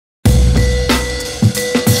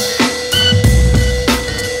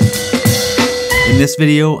In this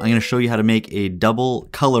video, I'm going to show you how to make a double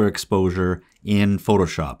color exposure in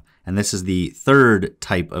Photoshop. And this is the third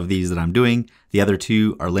type of these that I'm doing. The other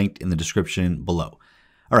two are linked in the description below.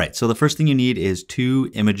 All right, so the first thing you need is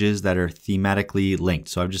two images that are thematically linked.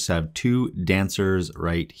 So I just have two dancers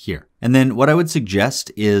right here. And then what I would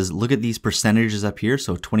suggest is look at these percentages up here.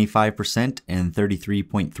 So 25% and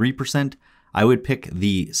 33.3%. I would pick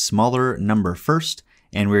the smaller number first,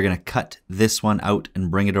 and we're gonna cut this one out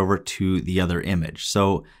and bring it over to the other image.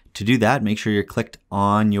 So to do that, make sure you're clicked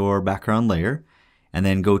on your background layer and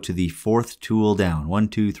then go to the fourth tool down. 1,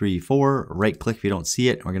 2, 3, 4, right click if you don't see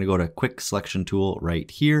it. We're gonna go to quick selection tool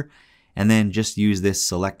right here, and then just use this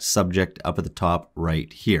select subject up at the top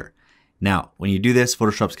right here. Now, when you do this,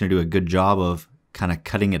 Photoshop's gonna do a good job of kind of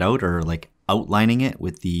cutting it out or like outlining it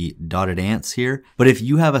with the dotted ants here. But if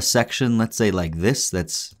you have a section, let's say like this,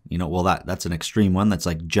 that's, well, that's an extreme one that's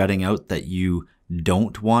like jutting out that you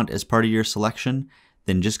don't want as part of your selection,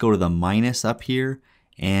 then just go to the minus up here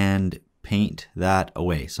and paint that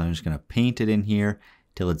away. So I'm just gonna paint it in here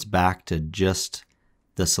till it's back to just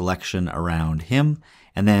the selection around him.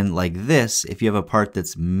 And then like this, if you have a part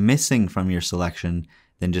that's missing from your selection,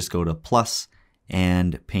 then just go to plus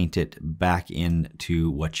and paint it back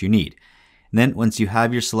into what you need. And then once you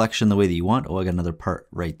have your selection the way that you want, oh, I got another part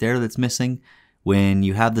right there that's missing. When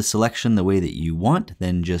you have the selection the way that you want,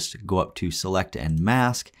 then just go up to select and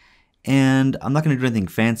mask. And I'm not gonna do anything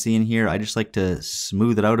fancy in here. I just like to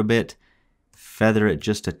smooth it out a bit, feather it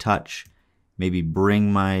just a touch, maybe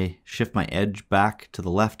shift my edge back to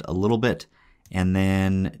the left a little bit, and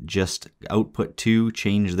then just output 2,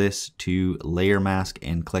 change this to layer mask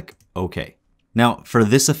and click OK. Now for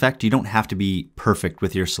this effect, you don't have to be perfect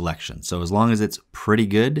with your selection. So as long as it's pretty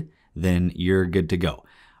good, then you're good to go.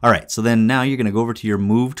 All right, so then now you're gonna go over to your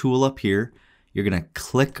move tool up here. You're gonna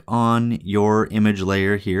click on your image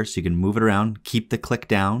layer here so you can move it around, keep the click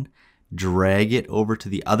down, drag it over to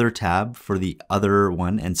the other tab for the other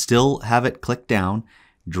one and still have it click down,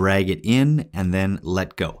 drag it in and then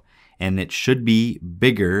let go. And it should be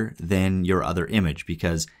bigger than your other image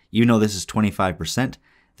because you know this is 25%.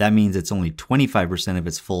 That means it's only 25% of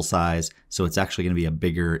its full size, so it's actually going to be a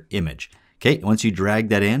bigger image. Okay, once you drag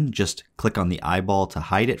that in, just click on the eyeball to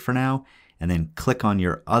hide it for now, and then click on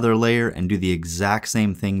your other layer and do the exact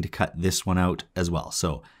same thing to cut this one out as well.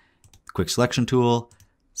 So quick selection tool,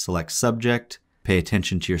 select subject, pay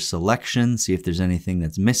attention to your selection, see if there's anything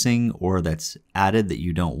that's missing or that's added that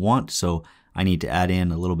you don't want. So I need to add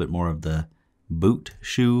in a little bit more of the boot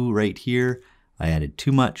shoe right here. I added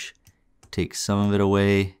too much. Take some of it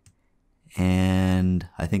away, and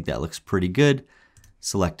I think that looks pretty good.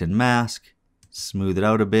 Select and mask, smooth it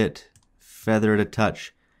out a bit, feather it a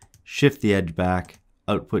touch, shift the edge back,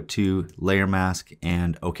 output 2, layer mask,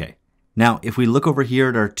 and OK. Now, if we look over here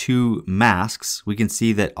at our two masks, we can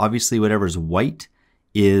see that obviously whatever's white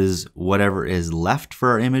is whatever is left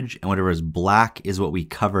for our image, and whatever is black is what we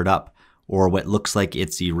covered up or what looks like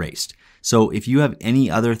it's erased. So if you have any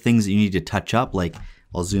other things that you need to touch up, like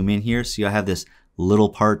I'll zoom in here. See, I have this little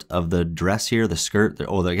part of the dress here, the skirt.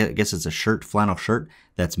 Oh, I guess it's a shirt, flannel shirt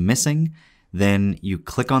that's missing. Then you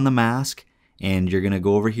click on the mask and you're gonna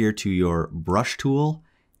go over here to your brush tool,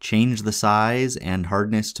 change the size and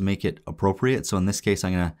hardness to make it appropriate. So in this case,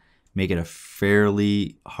 I'm gonna make it a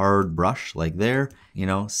fairly hard brush like there,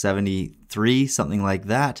 73, something like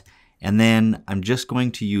that. And then I'm just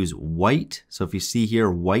going to use white. So if you see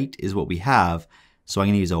here, white is what we have. So I'm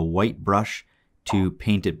gonna use a white brush to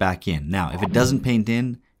paint it back in. Now, if it doesn't paint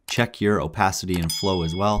in, check your opacity and flow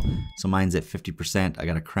as well. So mine's at 50%. I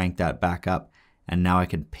gotta crank that back up, and now I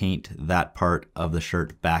can paint that part of the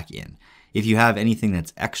shirt back in. If you have anything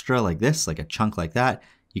that's extra like this, like a chunk like that,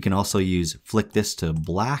 you can also flick this to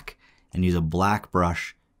black and use a black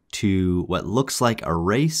brush to what looks like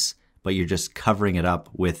erase, but you're just covering it up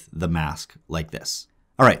with the mask like this.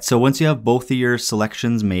 All right, so once you have both of your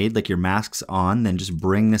selections made, like your masks on, then just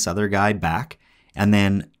bring this other guy back. And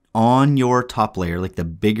then on your top layer, like the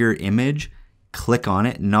bigger image, click on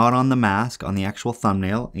it, not on the mask, on the actual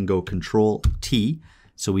thumbnail, and go Control T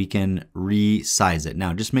so we can resize it.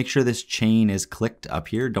 Now, just make sure this chain is clicked up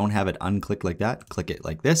here. Don't have it unclicked like that. Click it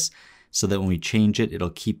like this so that when we change it, it'll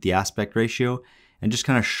keep the aspect ratio, and just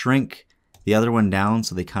kind of shrink the other one down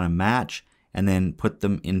so they kind of match, and then put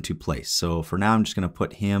them into place. So for now, I'm just gonna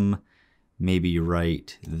put him maybe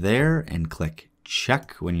right there and click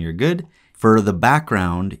check when you're good. For the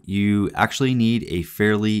background, you actually need a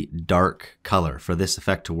fairly dark color for this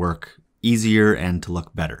effect to work easier and to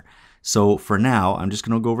look better. So for now, I'm just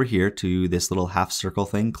gonna go over here to this little half circle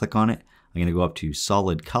thing, click on it. I'm gonna go up to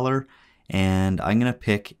solid color, and I'm gonna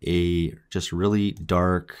pick a just really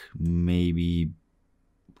dark, maybe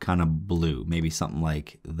kind of blue, maybe something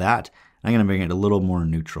like that. I'm going to bring it a little more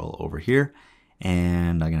neutral over here,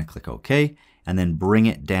 and I'm going to click OK, and then bring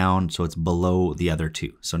it down so it's below the other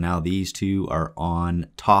two. So now these two are on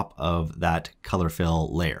top of that color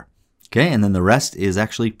fill layer. Okay, and then the rest is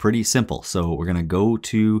actually pretty simple. So we're going to go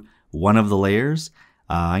to one of the layers.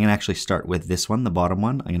 I'm going to actually start with this one, the bottom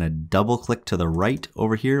one. I'm going to double click to the right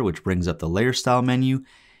over here, which brings up the layer style menu.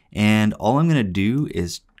 And all I'm going to do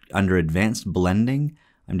is under advanced blending,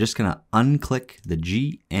 I'm just going to unclick the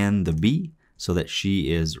G and the B so that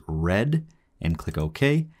she is red and click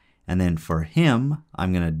OK. And then for him,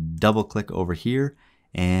 I'm going to double click over here,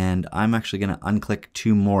 and I'm actually going to unclick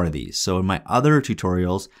 2 more of these. So in my other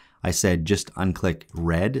tutorials, I said just unclick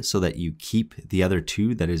red so that you keep the other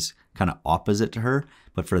 2 that is kind of opposite to her.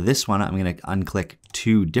 But for this one, I'm going to unclick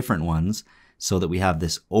 2 different ones so that we have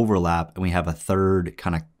this overlap and we have a third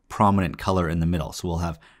kind of prominent color in the middle. So we'll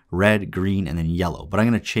have red, green, and then yellow. But I'm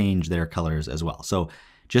going to change their colors as well. So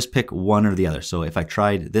just pick one or the other. So if I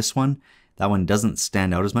tried this one, that one doesn't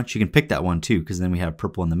stand out as much. You can pick that one too, because then we have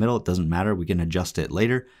purple in the middle. It doesn't matter. We can adjust it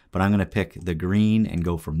later. But I'm going to pick the green and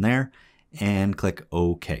go from there and click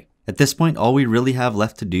OK. At this point, all we really have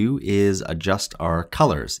left to do is adjust our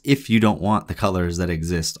colors if you don't want the colors that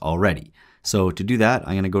exist already. So to do that,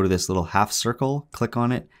 I'm going to go to this little half circle, click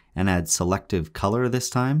on it, and add Selective Color this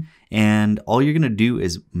time. And all you're going to do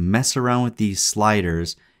is mess around with these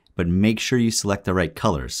sliders, but make sure you select the right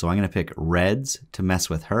colors. So I'm going to pick reds to mess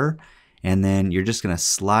with her, and then you're just going to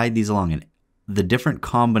slide these along. And the different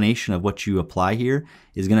combination of what you apply here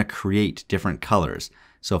is going to create different colors.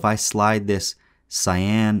 So if I slide this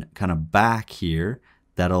cyan kind of back here,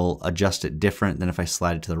 that'll adjust it different than if I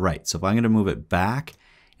slide it to the right. So if I'm going to move it back,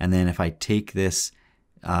 and then if I take this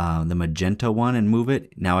the magenta one and move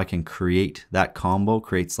it, now I can create that combo,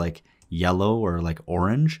 creates like yellow or like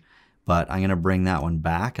orange. But I'm going to bring that one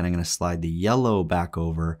back, and I'm going to slide the yellow back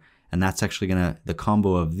over, and that's actually going to, the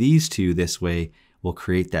combo of these two this way will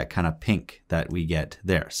create that kind of pink that we get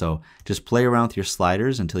there. So just play around with your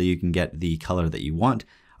sliders until you can get the color that you want.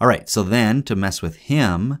 All right, so then to mess with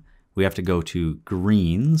him, we have to go to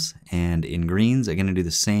greens, and in greens, I'm going to do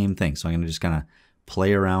the same thing. So I'm going to just kind of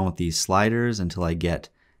play around with these sliders until I get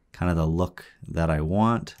kind of the look that I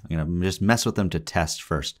want. I'm going to just mess with them to test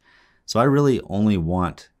first. So I really only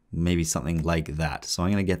want maybe something like that. So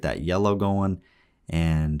I'm going to get that yellow going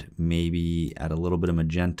and maybe add a little bit of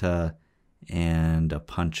magenta and a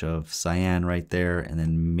punch of cyan right there, and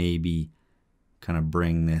then maybe kind of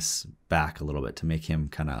bring this back a little bit to make him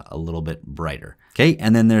kind of a little bit brighter. Okay,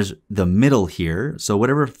 and then there's the middle here. So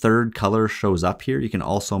whatever third color shows up here, you can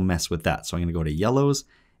also mess with that. So I'm going to go to yellows,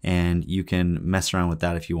 and you can mess around with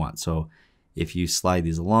that if you want. So if you slide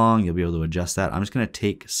these along, you'll be able to adjust that. I'm just going to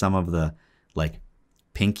take some of the like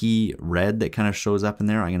pinky red that kind of shows up in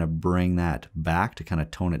there. I'm going to bring that back to kind of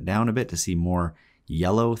tone it down a bit to see more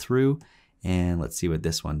yellow through. And let's see what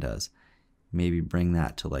this one does. Maybe bring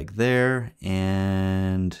that to like there,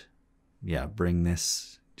 and yeah, bring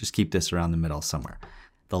this, just keep this around the middle somewhere.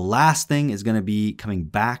 The last thing is going to be coming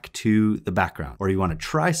back to the background. Or you want to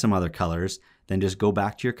try some other colors, then just go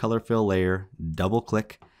back to your color fill layer, double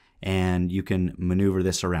click, and you can maneuver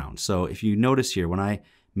this around. So if you notice here, when I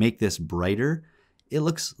make this brighter, it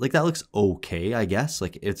looks like that looks okay, I guess.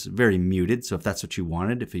 Like it's very muted. So if that's what you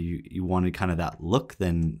wanted, if you wanted kind of that look,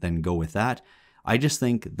 then go with that. I just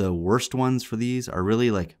think the worst ones for these are really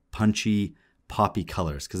like punchy, poppy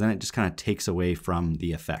colors, because then it just kind of takes away from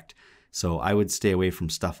the effect. So I would stay away from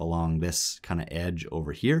stuff along this kind of edge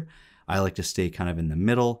over here. I like to stay kind of in the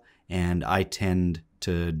middle, and I tend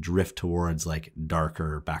to drift towards like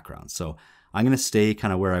darker backgrounds. So I'm going to stay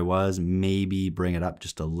kind of where I was, maybe bring it up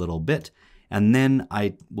just a little bit. And then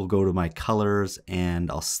I will go to my colors, and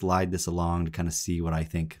I'll slide this along to kind of see what I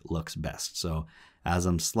think looks best. So as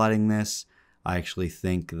I'm sliding this, I actually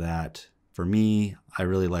think that for me, I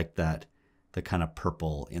really like that, the kind of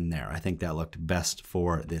purple in there. I think that looked best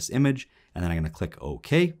for this image. And then I'm going to click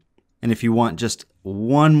OK. And if you want just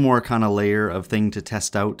one more kind of layer of thing to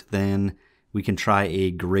test out, then we can try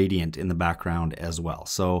a gradient in the background as well.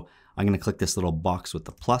 So I'm going to click this little box with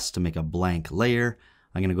the plus to make a blank layer.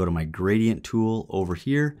 I'm going to go to my gradient tool over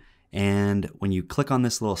here. And when you click on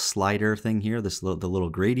this little slider thing here, the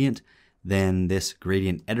little gradient, then this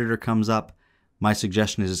gradient editor comes up. My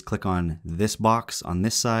suggestion is just click on this box on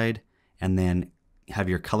this side, and then have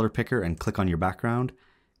your color picker and click on your background.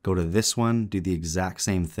 Go to this one, do the exact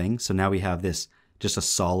same thing. So now we have this, just a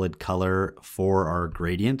solid color for our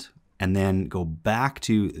gradient, and then go back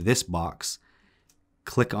to this box,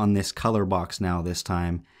 click on this color box now this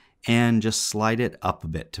time, and just slide it up a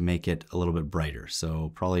bit to make it a little bit brighter.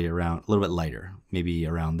 So probably around a little bit lighter, maybe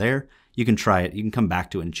around there. You can try it. You can come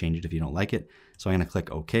back to it and change it if you don't like it. So I'm going to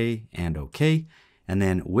click OK and OK. And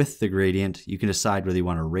then with the gradient, you can decide whether you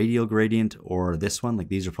want a radial gradient or this one. Like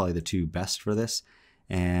these are probably the two best for this.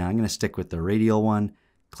 And I'm going to stick with the radial one,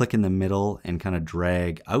 click in the middle and kind of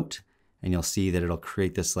drag out. And you'll see that it'll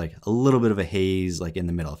create this like a little bit of a haze like in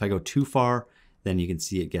the middle. If I go too far, then you can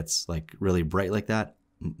see it gets like really bright like that.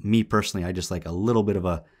 Me personally, I just like a little bit of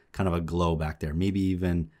a kind of a glow back there. Maybe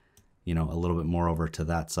even, you know, a little bit more over to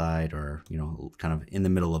that side or, you know, kind of in the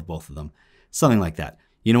middle of both of them. Something like that.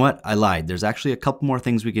 You know what? I lied. There's actually a couple more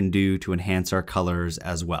things we can do to enhance our colors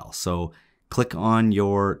as well. So click on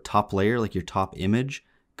your top layer, like your top image,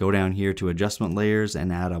 go down here to adjustment layers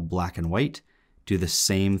and add a black and white. Do the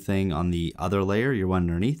same thing on the other layer, your one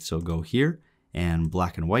underneath. So go here and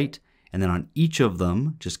black and white. And then on each of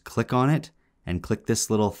them, just click on it and click this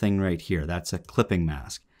little thing right here. That's a clipping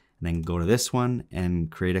mask. And then go to this one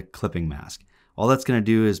and create a clipping mask. All that's going to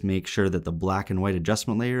do is make sure that the black and white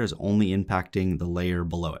adjustment layer is only impacting the layer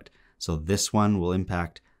below it. So this one will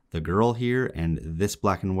impact the girl here, and this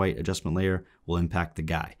black and white adjustment layer will impact the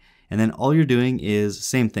guy. And then all you're doing is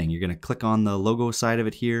same thing. You're going to click on the logo side of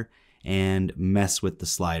it here and mess with the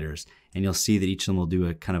sliders. And you'll see that each of them will do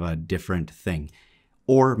a kind of a different thing.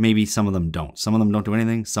 Or maybe some of them don't. Some of them don't do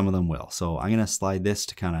anything, some of them will. So I'm going to slide this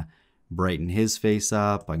to kind of brighten his face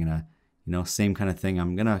up. I'm going to, you know, same kind of thing.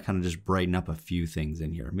 I'm going to kind of just brighten up a few things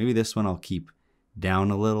in here. Maybe this one I'll keep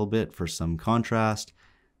down a little bit for some contrast.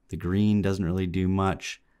 The green doesn't really do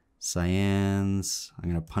much. Cyans, I'm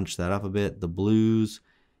going to punch that up a bit. The blues,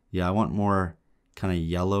 yeah, I want more kind of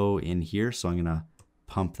yellow in here. So I'm going to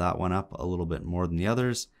pump that one up a little bit more than the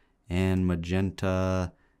others. And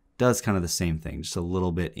magenta does kind of the same thing, just a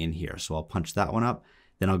little bit in here. So I'll punch that one up.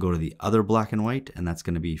 Then I'll go to the other black and white, and that's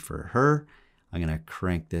going to be for her. I'm going to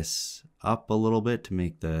crank this up a little bit to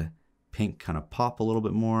make the pink kind of pop a little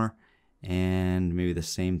bit more. And maybe the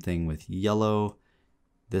same thing with yellow.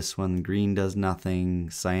 This one, green does nothing,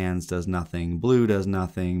 cyans does nothing, blue does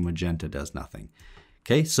nothing, magenta does nothing.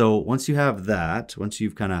 Okay, so once you have that, once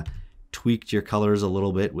you've kind of tweaked your colors a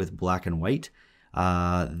little bit with black and white,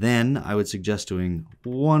 then I would suggest doing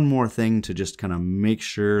one more thing to just kind of make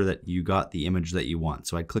sure that you got the image that you want.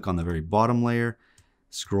 So I'd click on the very bottom layer,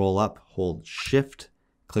 scroll up, hold Shift,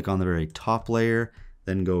 click on the very top layer,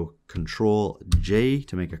 then go Control J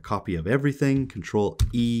to make a copy of everything, Control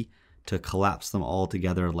E to collapse them all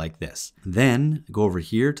together like this. Then go over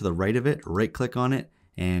here to the right of it, right click on it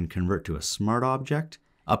and convert to a smart object,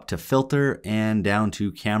 up to filter and down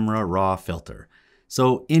to camera raw filter.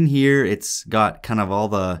 So in here, it's got kind of all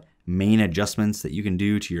the main adjustments that you can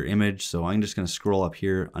do to your image. So I'm just going to scroll up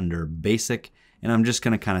here under basic, and I'm just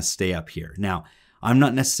going to kind of stay up here. Now, I'm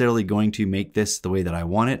not necessarily going to make this the way that I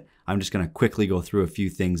want it. I'm just going to quickly go through a few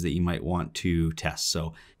things that you might want to test.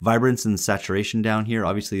 So vibrance and saturation down here,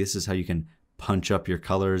 obviously this is how you can punch up your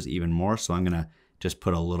colors even more. So I'm going to just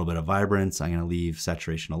put a little bit of vibrance. I'm going to leave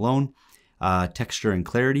saturation alone. Texture and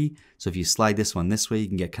clarity. So if you slide this one this way, you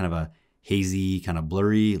can get kind of a hazy, kind of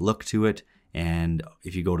blurry look to it. And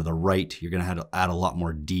if you go to the right, you're going to have to add a lot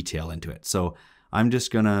more detail into it. So I'm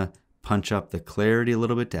just going to punch up the clarity a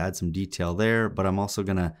little bit to add some detail there, but I'm also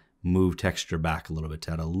going to move texture back a little bit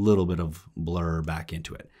to add a little bit of blur back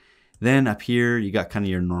into it. Then up here, you got kind of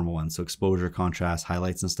your normal ones. So exposure, contrast,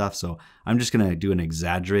 highlights and stuff. So I'm just going to do an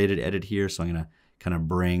exaggerated edit here. So I'm going to kind of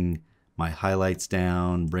bring my highlights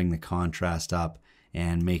down, bring the contrast up,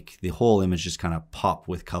 and make the whole image just kind of pop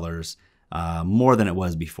with colors more than it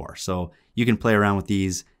was before. So you can play around with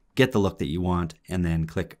these, get the look that you want, and then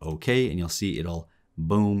click OK, and you'll see it'll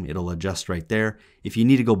boom, it'll adjust right there. If you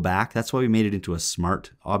need to go back, that's why we made it into a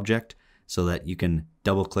smart object, so that you can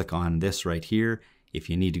double click on this right here if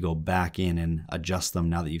you need to go back in and adjust them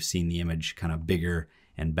now that you've seen the image kind of bigger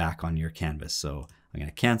and back on your canvas. So I'm going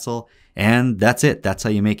to cancel, and that's it. That's how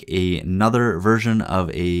you make another version of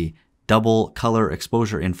a double color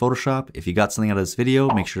exposure in Photoshop. If you got something out of this video,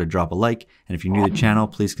 make sure to drop a like. And if you're new to the channel,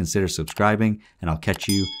 please consider subscribing, and I'll catch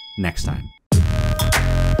you next time.